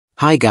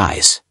Hi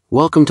guys,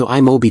 welcome to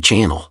iMobi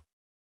channel.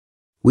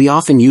 We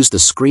often use the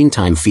screen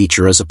time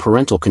feature as a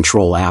parental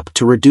control app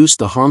to reduce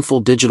the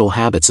harmful digital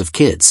habits of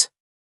kids.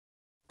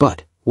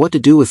 But, what to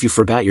do if you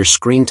forgot your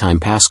screen time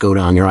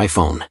passcode on your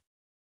iPhone?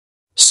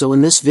 So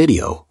in this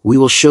video, we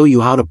will show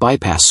you how to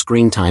bypass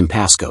screen time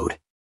passcode.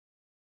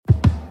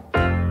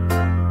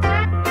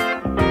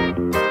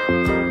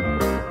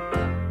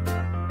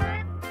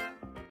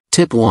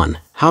 Tip 1.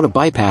 How to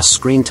bypass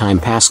screen time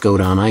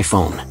passcode on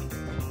iPhone.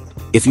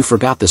 If you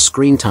forgot the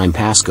screen time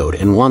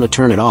passcode and want to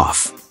turn it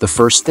off, the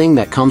first thing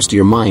that comes to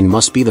your mind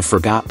must be the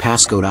Forgot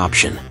Passcode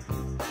option.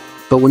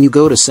 But when you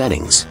go to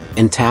Settings,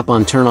 and tap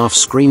on Turn Off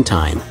Screen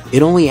Time,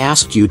 it only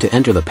asks you to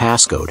enter the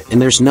passcode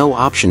and there's no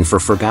option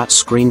for Forgot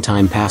Screen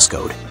Time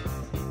Passcode.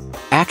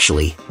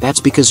 Actually, that's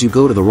because you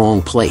go to the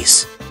wrong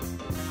place.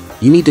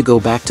 You need to go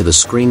back to the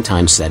Screen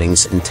Time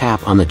settings and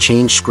tap on the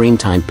Change Screen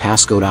Time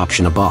Passcode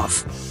option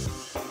above.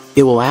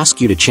 It will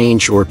ask you to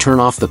change or turn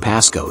off the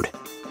passcode.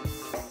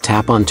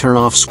 Tap on Turn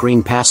Off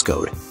Screen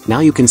Passcode.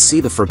 Now you can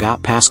see the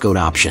Forgot Passcode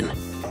option.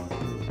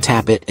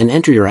 Tap it and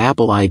enter your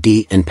Apple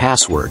ID and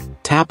password.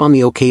 Tap on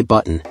the OK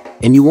button,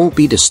 and you won't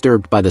be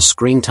disturbed by the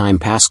screen time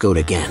passcode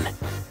again.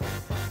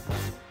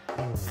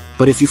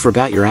 But if you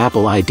forgot your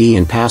Apple ID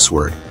and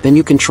password, then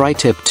you can try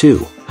Tip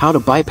 2, how to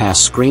bypass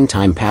screen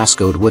time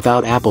passcode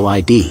without Apple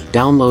ID.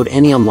 Download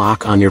any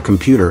unlock on your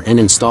computer and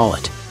install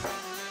it.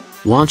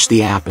 Launch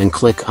the app and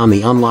click on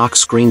the Unlock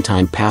Screen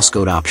Time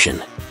Passcode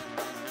option.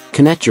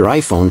 Connect your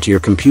iPhone to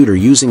your computer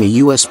using a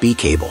USB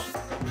cable.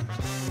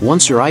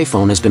 Once your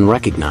iPhone has been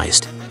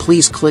recognized,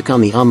 please click on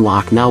the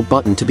Unlock Now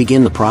button to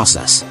begin the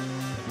process.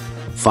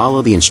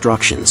 Follow the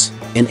instructions,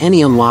 and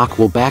any unlock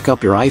will back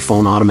up your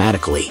iPhone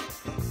automatically.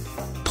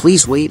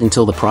 Please wait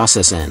until the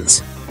process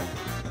ends.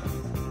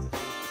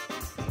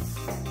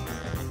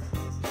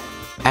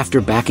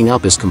 After backing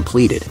up is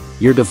completed,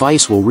 your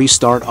device will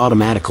restart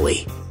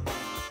automatically.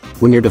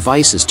 When your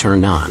device is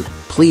turned on,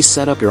 please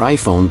set up your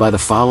iPhone by the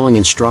following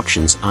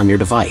instructions on your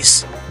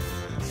device.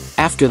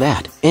 After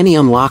that, any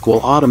unlock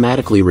will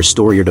automatically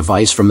restore your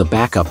device from the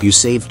backup you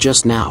saved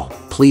just now.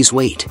 Please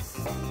wait.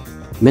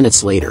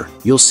 Minutes later,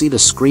 you'll see the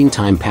Screen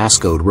Time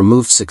Passcode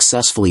removed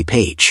successfully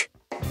page.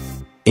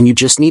 And you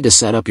just need to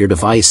set up your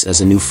device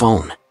as a new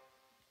phone.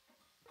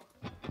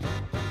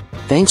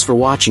 Thanks for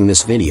watching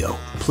this video.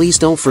 Please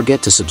don't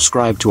forget to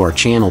subscribe to our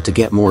channel to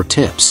get more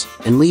tips,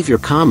 and leave your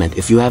comment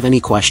if you have any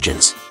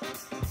questions.